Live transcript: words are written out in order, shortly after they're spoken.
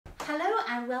Hello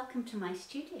and welcome to my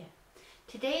studio.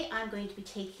 Today I'm going to be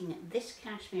taking this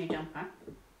cashmere jumper,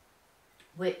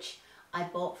 which I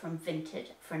bought from Vinted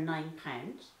for £9,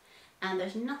 and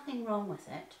there's nothing wrong with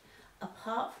it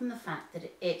apart from the fact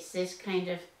that it's this kind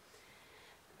of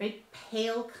very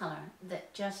pale colour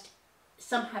that just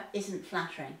somehow isn't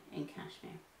flattering in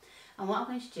cashmere. And what I'm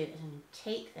going to do is I'm going to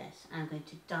take this and I'm going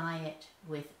to dye it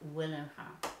with willow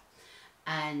hair,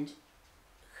 and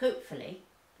hopefully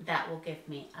that will give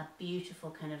me a beautiful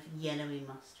kind of yellowy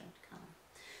mustard colour.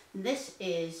 This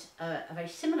is a very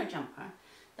similar jumper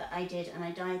that I did, and I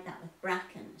dyed that with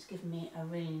bracken. It's given me a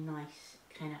really nice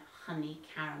kind of honey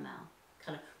caramel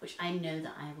colour, which I know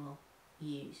that I will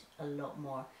use a lot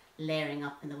more layering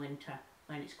up in the winter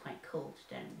when it's quite cold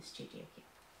down in the studio here.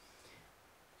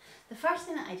 The first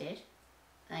thing that I did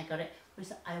when I got it was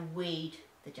that I weighed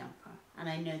the jumper, and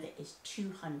I know that it's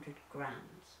 200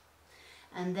 grams.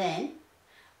 And then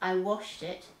I washed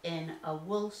it in a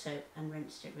wool soap and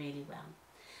rinsed it really well.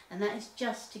 And that is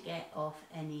just to get off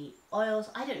any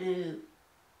oils. I don't know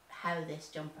how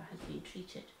this jumper has been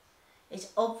treated.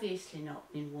 It's obviously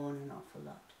not been worn an awful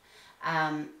lot.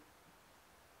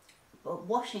 But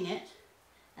washing it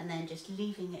and then just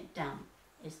leaving it damp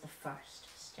is the first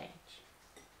stage.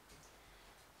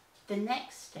 The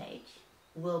next stage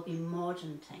will be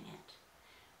mordanting it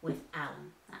with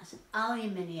alum. That's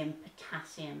aluminium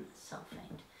potassium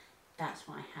sulfate. That's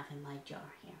what I have in my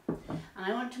jar here. And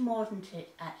I want to mordant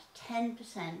it at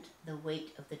 10% the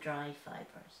weight of the dry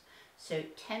fibres. So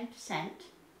 10%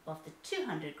 of the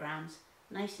 200 grams,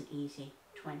 nice and easy,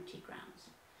 20 grams.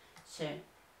 So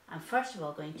I'm first of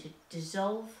all going to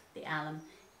dissolve the alum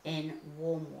in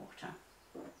warm water.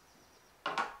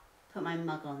 Put my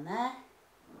mug on there,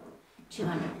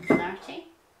 230,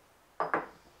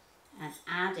 and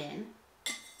add in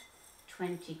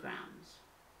 20 grams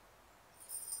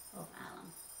of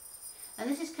alum. And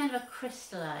this is kind of a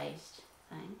crystallized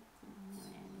thing.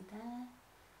 There,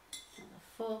 another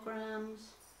 4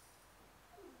 grams.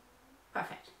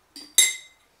 Perfect.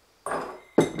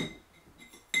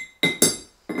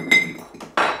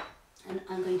 And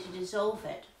I'm going to dissolve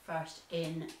it first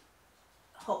in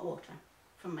hot water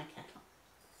from my kettle.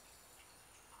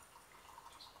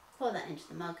 Just pour that into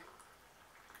the mug.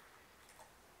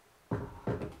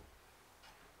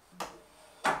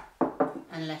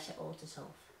 And let it all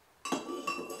dissolve.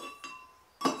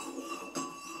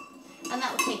 And that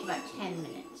will take about 10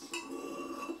 minutes.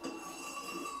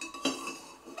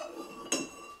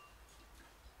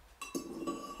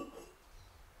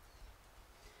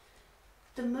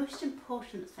 The most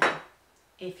important thing,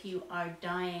 if you are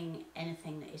dyeing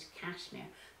anything that is cashmere,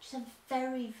 which is a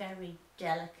very, very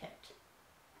delicate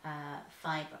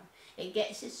fibre, it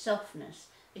gets its softness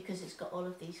because it's got all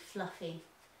of these fluffy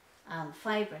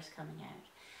fibres coming out,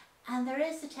 and there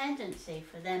is a tendency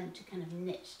for them to kind of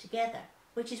knit together,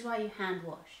 which is why you hand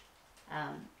wash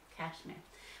cashmere.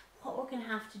 What we're going to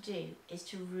have to do is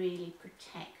to really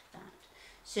protect that.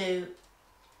 So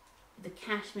the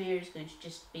cashmere is going to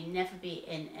just never be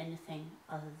in anything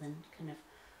other than kind of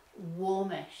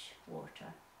warmish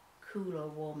water, cool or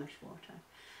warmish water,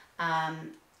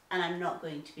 and I'm not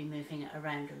going to be moving it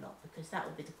around a lot because that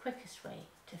will be the quickest way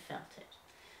to felt it.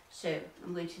 So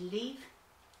I'm going to leave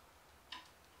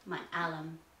my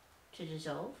alum to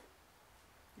dissolve,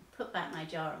 and put back my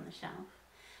jar on the shelf,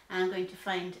 and I'm going to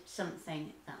find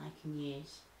something that I can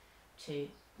use to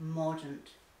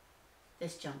mordant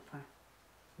this jumper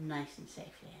nice and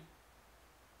safely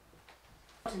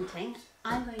in. Mordanting,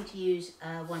 I'm going to use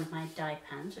one of my dye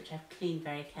pans, which I've cleaned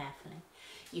very carefully.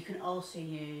 You can also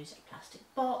use a plastic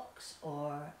box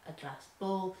or a glass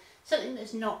bowl, something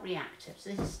that's not reactive. So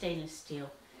this is stainless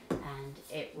steel, and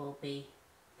it will be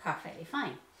perfectly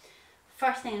fine.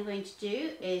 First thing I'm going to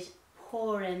do is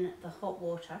pour in the hot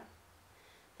water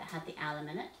that had the alum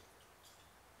in it,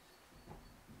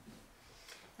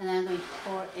 and then I'm going to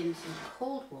pour in some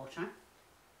cold water.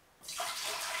 Stir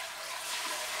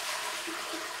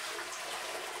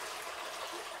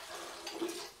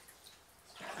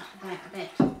that about a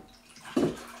bit,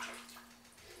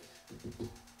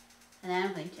 and then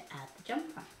I'm going to add the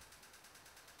jumper.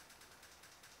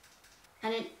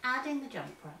 And in adding the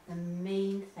jumper, the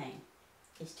main thing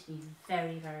is to be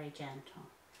very, very gentle.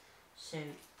 So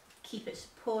keep it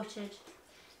supported,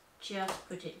 just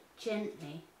put it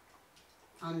gently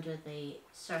under the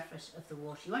surface of the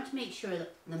water. You want to make sure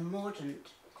that the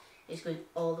mordant is going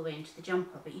all the way into the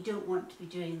jumper, but you don't want to be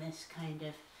doing this kind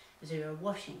of as you're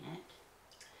washing it.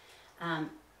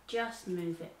 Just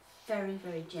move it very,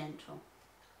 very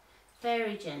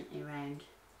very gently around,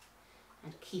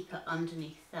 and keep it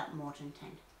underneath that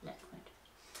mordanting liquid.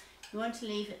 You want to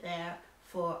leave it there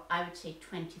for, I would say,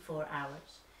 24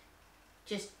 hours.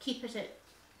 Just keep it at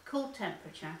cold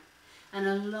temperature, and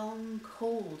a long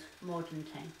cold mordant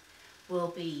will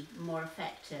be more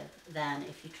effective than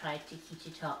if you tried to heat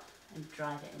it up and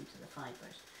drive it into the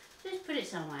fibres. So just put it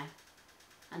somewhere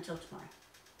until tomorrow.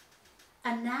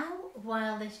 And now,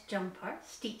 while this jumper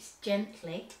steeps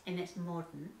gently in its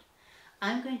mordant,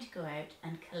 I'm going to go out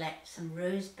and collect some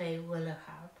rosebay willow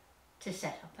herb to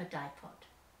set up a dye pot.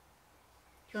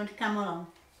 Do you want to come along?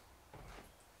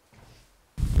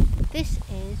 This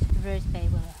is rosebay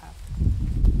willow herb.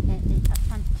 It is a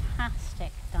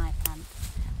fantastic dye plant.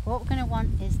 What we're going to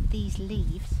want is these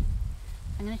leaves.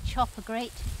 I'm going to chop a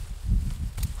great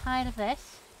pile of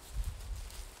this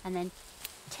and then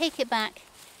take it back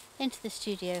into the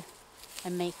studio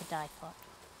and make a dye pot.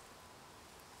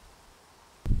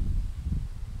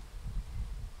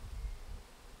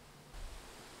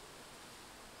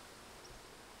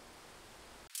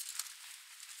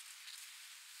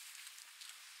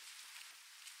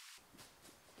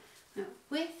 Now,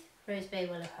 with rosebay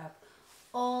willow herb,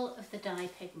 all of the dye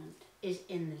pigment is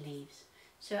in the leaves.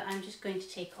 So I'm just going to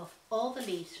take off all the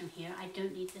leaves from here. I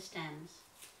don't need the stems.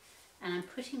 And I'm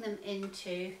putting them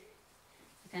into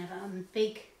kind of a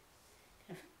big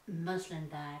kind of muslin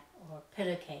bag or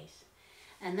pillowcase.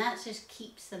 And that just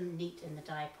keeps them neat in the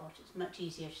dye pot. It's much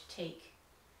easier to take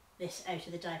this out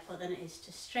of the dye pot than it is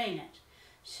to strain it.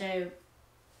 So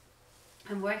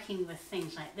I'm working with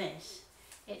things like this.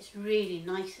 It's really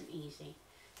nice and easy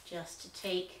just to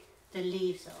take the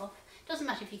leaves off. It doesn't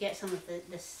matter if you get some of the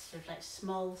sort of like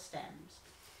small stems,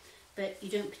 but you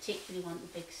don't particularly want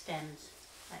the big stems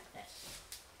like this.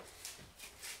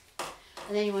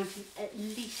 And then you want them at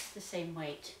least the same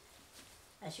weight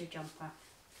as your jumper,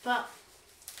 but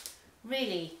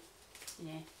really, you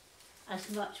know, as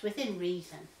much within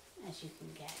reason as you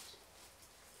can get.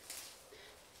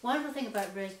 Wonderful thing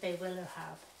about rosebay willow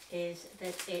herb is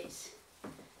that it's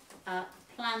a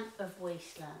plant of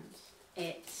wastelands.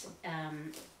 It's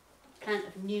plant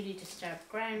of newly disturbed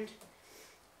ground,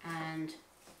 and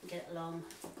get it along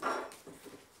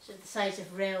so the size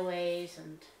of railways,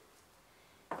 and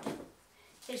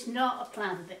it's not a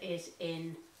plant that is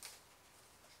in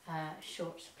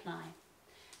short supply.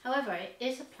 However, it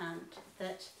is a plant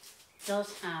that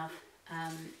does have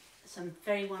some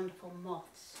very wonderful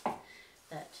moths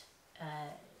that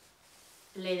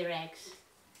lay their eggs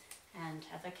and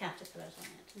have their caterpillars on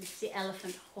it. And it's the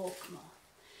elephant hawk moth.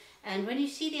 And when you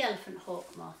see the elephant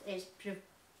hawk moth, it's sort of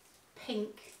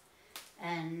pink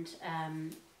and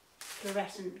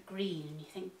fluorescent green, and you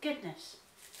think, goodness,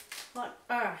 what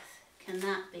earth can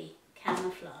that be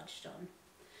camouflaged on?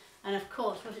 And of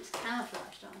course, what it's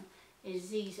camouflaged on is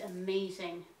these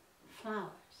amazing flowers.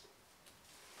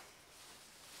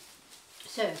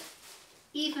 So,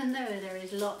 even though there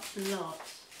is lots and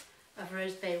lots of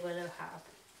rosebay willow herb,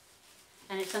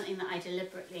 and it's something that I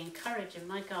deliberately encourage in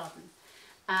my garden,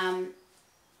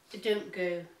 don't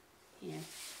go, you know,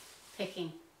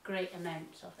 picking great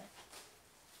amounts of it.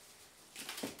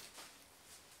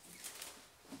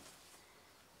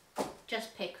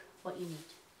 Just pick what you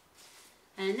need.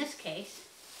 And in this case,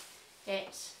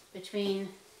 it's between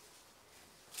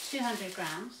 200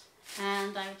 grams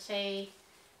and I would say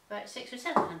about 600 or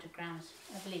 700 grams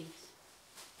of leaves.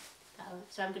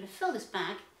 So I'm going to fill this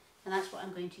bag, and that's what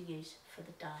I'm going to use for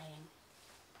the dyeing.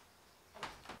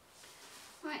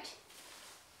 Right,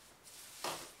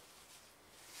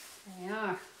 there we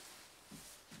are.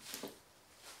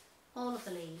 All of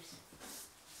the leaves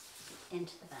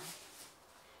into the bag.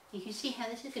 You can see how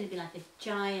this is going to be like a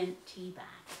giant tea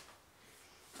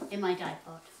bag in my dye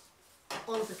pot.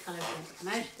 All of the colour is going to come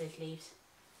out of those leaves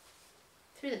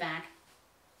through the bag,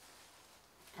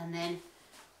 and then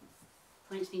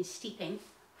when it's been steeping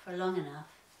for long enough,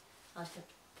 I'll just have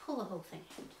to pull the whole thing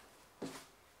out.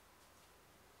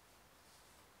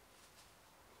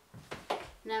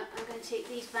 Now I'm going to take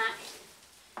these back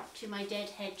to my dead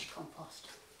hedge compost.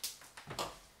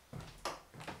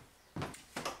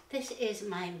 This is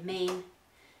my main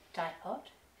dye pot.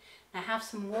 I have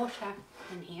some water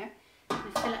in here. I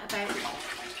fill it about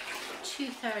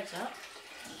 2/3 up.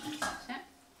 So.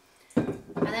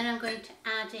 And then I'm going to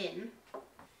add in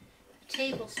a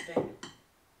tablespoon,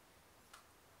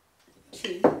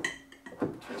 two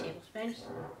tablespoons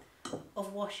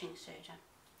of washing soda.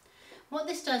 What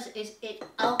this does is it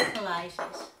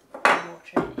alkalizes the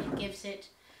water. It gives it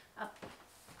a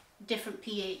different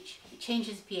pH. It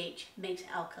changes the pH, makes it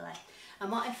alkali.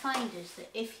 And what I find is that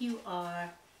if you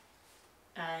are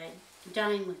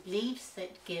dyeing with leaves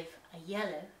that give a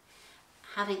yellow,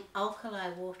 having alkali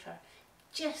water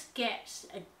just gets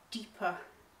a deeper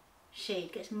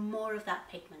shade, gets more of that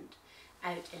pigment,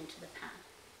 out into the pan.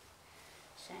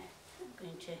 So I'm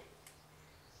going to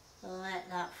let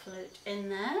that float in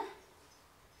there.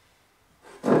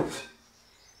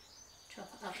 Chop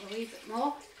it up a wee bit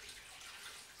more.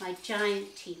 My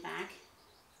giant tea bag.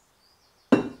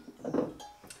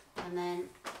 And then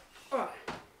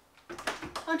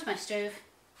onto my stove.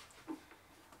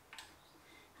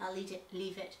 I'll leave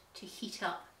it to heat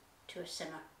up to a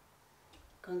simmer.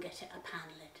 Go and get it a pan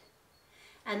lid.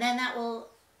 And then that will,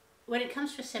 when it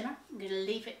comes to a simmer, I'm going to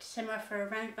leave it to simmer for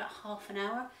around about half an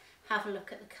hour. Have a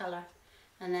look at the colour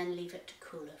and then leave it to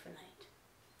cool overnight.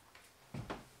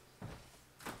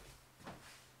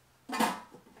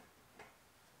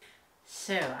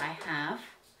 So I have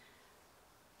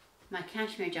my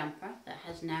cashmere jumper that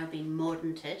has now been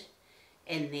mordanted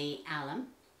in the alum,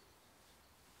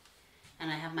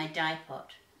 and I have my dye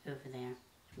pot over there.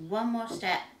 One more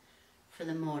step for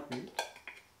the mordant,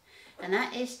 and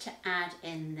that is to add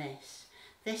in this.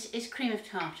 This is cream of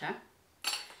tartar,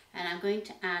 and I'm going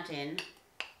to add in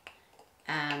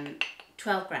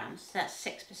 12 grams, that's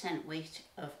 6% weight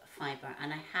of fibre,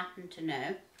 and I happen to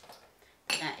know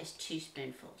that is 2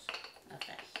 spoonfuls of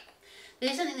this.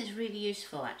 This is something that's really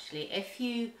useful actually if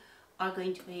you are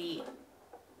going to be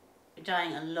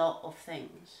dyeing a lot of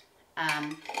things.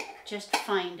 Just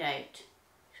find out,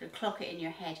 so clock it in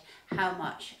your head how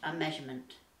much a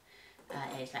measurement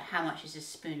is, like how much is a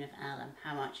spoon of alum,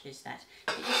 how much is that.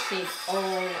 You just save all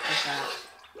of that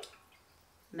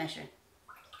measuring.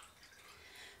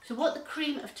 So what the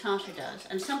cream of tartar does,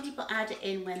 and some people add it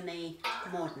in when they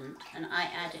mordant, and I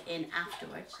add it in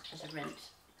afterwards as a rinse.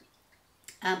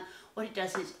 What it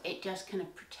does is it just kind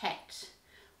of protects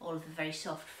all of the very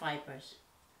soft fibres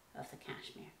of the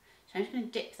cashmere. So I'm just going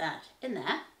to dip that in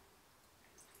there,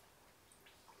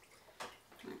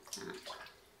 like that,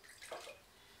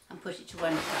 and put it to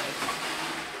one side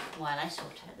while I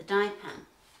sort out the dye pan.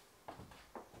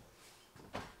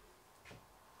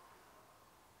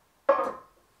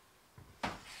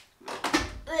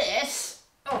 This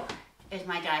is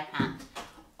my dye pan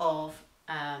of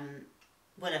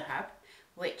willow herb,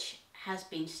 which has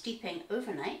been steeping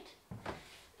overnight,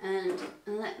 and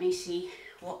let me see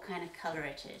what kind of colour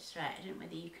it is. Right, I don't know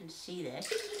whether you can see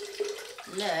this.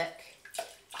 Look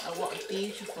at what a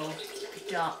beautiful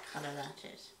dark colour that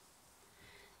is.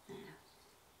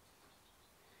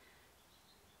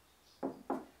 Now,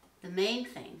 the main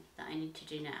thing that I need to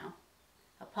do now,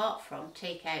 apart from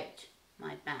take out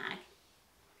my bag,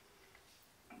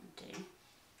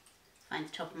 find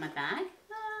the top of my bag.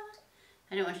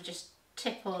 I don't want to just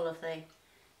tip all of the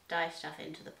dye stuff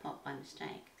into the pot by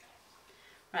mistake.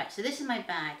 Right, so this is my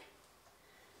bag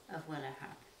of willow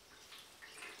herb.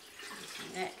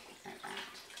 Look like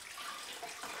that.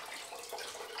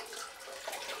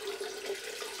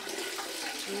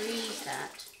 Squeeze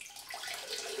that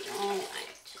all out.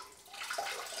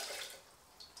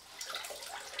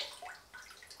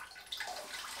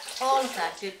 All of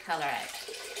that good colour out.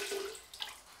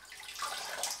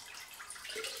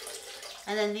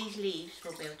 And then these leaves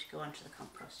will be able to go onto the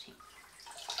compost heap.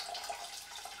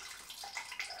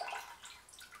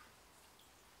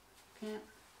 Okay,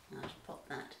 I'll just pop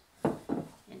that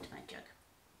into my jug.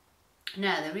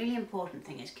 Now the really important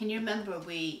thing is, can you remember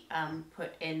we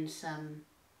put in some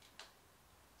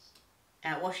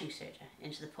washing soda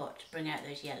into the pot to bring out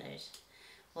those yellows?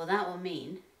 Well, that will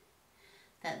mean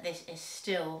that this is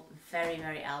still very,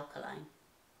 very alkaline.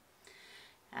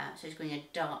 So it's going a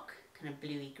dark kind of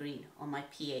bluey green on my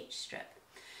pH strip.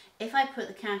 If I put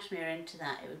the cashmere into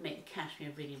that, it would make the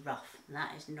cashmere really rough, and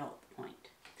that is not the point.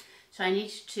 So I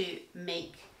need to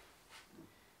make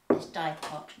this dye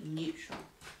pot neutral.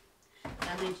 What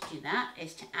I'm going to do that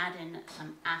is to add in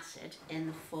some acid in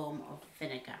the form of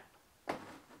vinegar.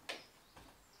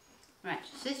 Right,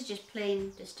 so this is just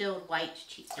plain distilled white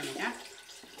cheap vinegar.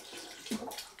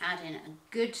 Add in a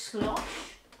good slosh.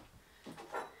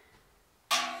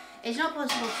 It's not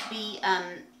possible to be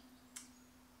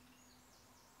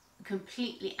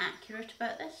completely accurate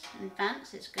about this in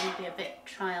advance. It's going to be a bit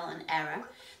trial and error.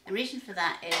 The reason for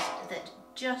that is that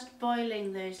just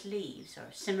boiling those leaves or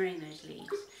simmering those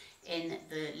leaves in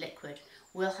the liquid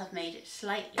will have made it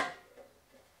slightly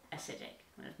acidic.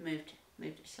 Will have moved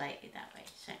it slightly that way.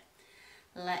 So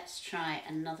let's try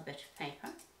another bit of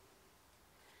paper.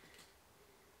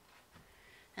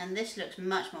 And this looks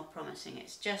much more promising.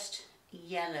 It's just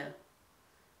yellow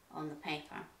on the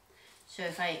paper. So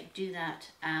if I do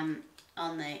that on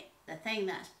the thing,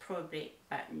 that's probably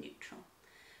about neutral.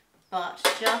 But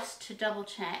just to double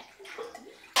check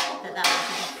that wasn't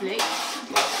a fluke,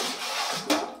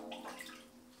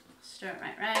 stir it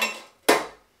right round.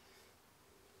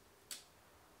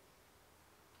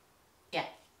 Yeah,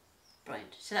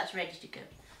 So that's ready to go.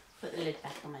 Put the lid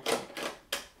back on my bag.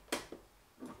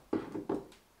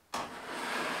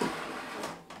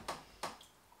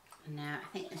 And now I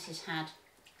think this has had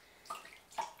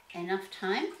enough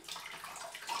time.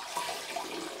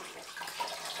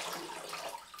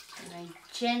 So very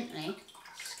gently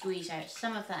squeeze out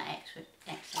some of that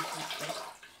excess liquid.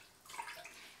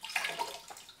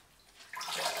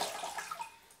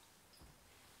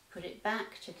 Put it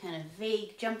back to kind of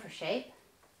vague jumper shape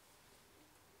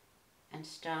and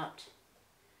start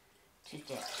to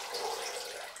dip.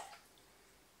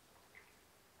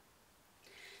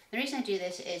 The reason I do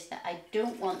this is that I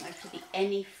don't want there to be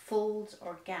any folds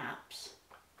or gaps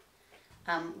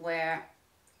where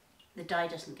the dye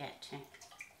doesn't get to.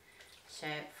 So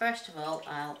first of all,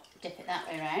 I'll dip it that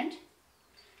way around,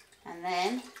 and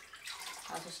then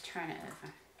I'll just turn it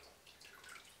over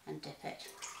and dip it.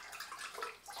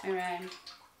 Turn around,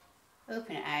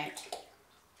 open it out,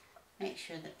 make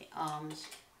sure that the arm's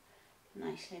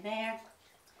nicely there,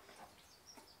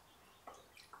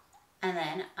 and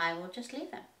then I will just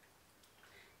leave it.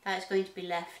 That is going to be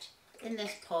left in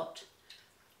this pot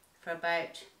for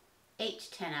about 8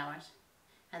 to 10 hours,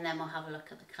 and then we'll have a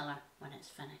look at the colour when it's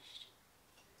finished.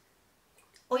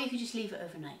 Or you could just leave it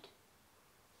overnight.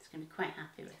 It's going to be quite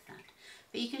happy with that.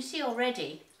 But you can see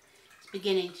already it's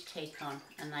beginning to take on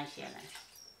a nice yellow.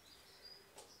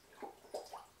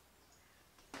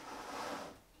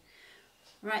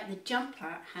 Right, the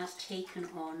jumper has taken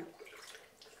on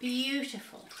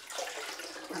beautiful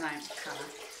amount of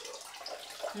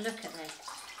colour. Look at this.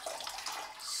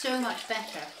 So much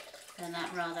better than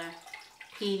that rather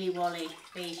peely-wally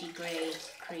beigey grey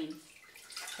cream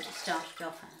that it started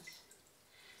off as.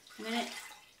 I'm going to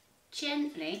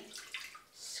gently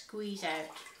squeeze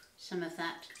out some of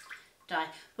that dye,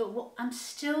 but what I'm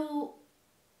still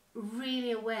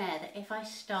really aware that if I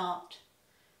start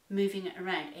moving it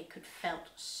around, it could felt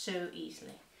so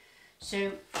easily.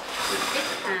 So with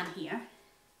this pan here,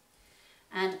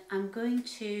 and I'm going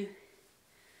to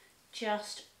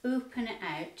just open it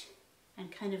out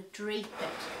and kind of drape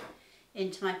it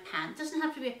into my pan. It doesn't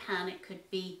have to be a pan, it could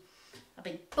be a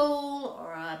big bowl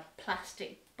or a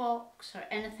plastic box or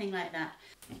anything like that.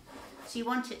 So you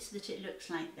want it so that it looks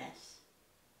like this.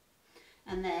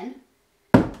 And then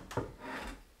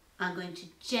I'm going to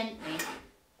gently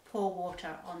pour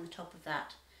water on the top of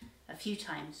that a few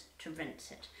times to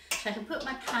rinse it. So I can put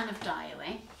my pan of dye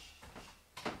away,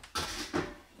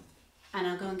 and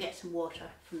I'll go and get some water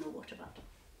from the water butt.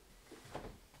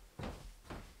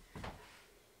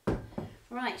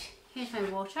 Right, here's my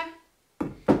water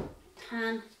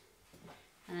pan,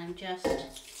 and I'm just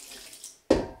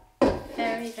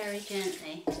very, very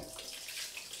gently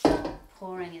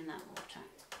pouring in that water.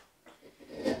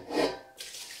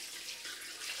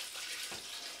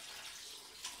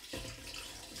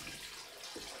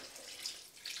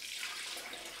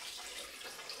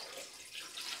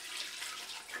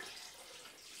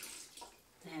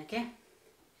 There we go.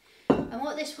 And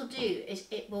what this will do is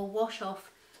it will wash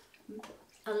off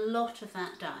a lot of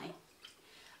that dye,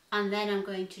 and then I'm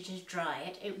going to just dry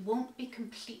it. It won't be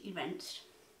completely rinsed,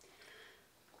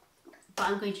 but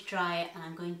I'm going to dry it and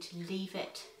I'm going to leave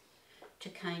it to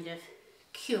kind of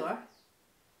cure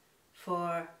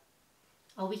for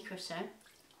a week or so.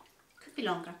 Could be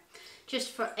longer,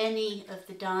 just for any of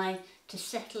the dye to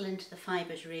settle into the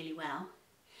fibres really well.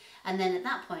 And then at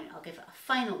that point I'll give it a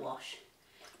final wash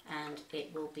and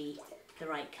it will be the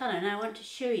right colour. Now I want to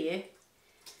show you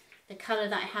the colour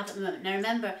that I have at the moment. Now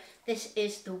remember, this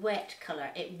is the wet colour.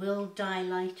 It will dye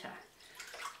lighter.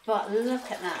 But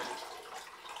look at that.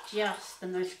 Just the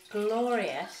most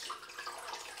glorious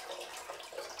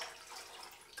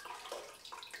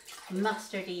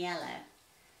mustardy yellow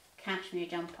cashmere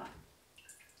jumper.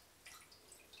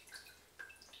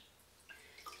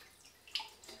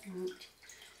 And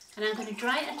I'm going to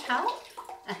dry it in a towel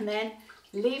and then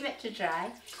leave it to dry,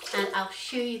 and I'll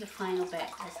show you the final bit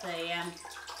as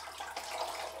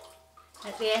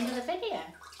at the end of the video.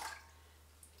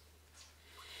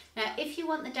 Now if you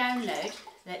want the download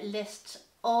that lists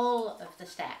all of the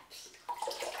steps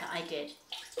that I did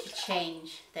to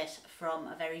change this from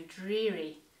a very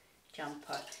dreary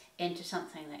jumper into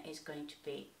something that is going to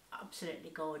be absolutely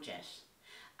gorgeous,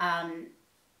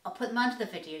 I'll put them under the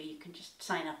video. You can just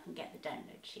sign up and get the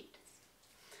download sheet.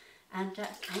 And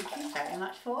thank you very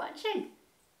much for watching.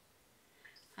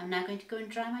 I'm now going to go and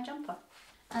dry my jumper.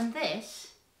 And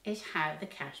this is how the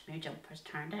cashmere jumpers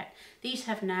turned out. These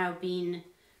have now been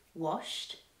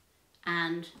washed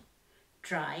and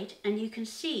dried, and you can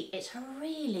see it's a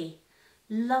really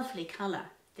lovely colour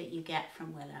that you get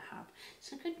from willow herb.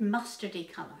 It's a good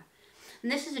mustardy colour. And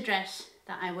this is a dress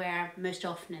that I wear most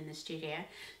often in the studio.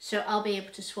 So I'll be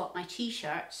able to swap my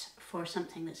t-shirts for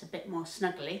something that's a bit more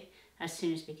snuggly as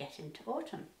soon as we get into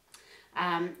autumn.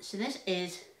 So this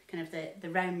is kind of the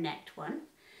round necked one.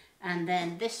 And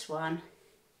then this one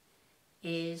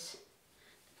is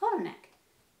the collar neck.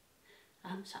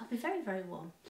 So I'll be very, very warm.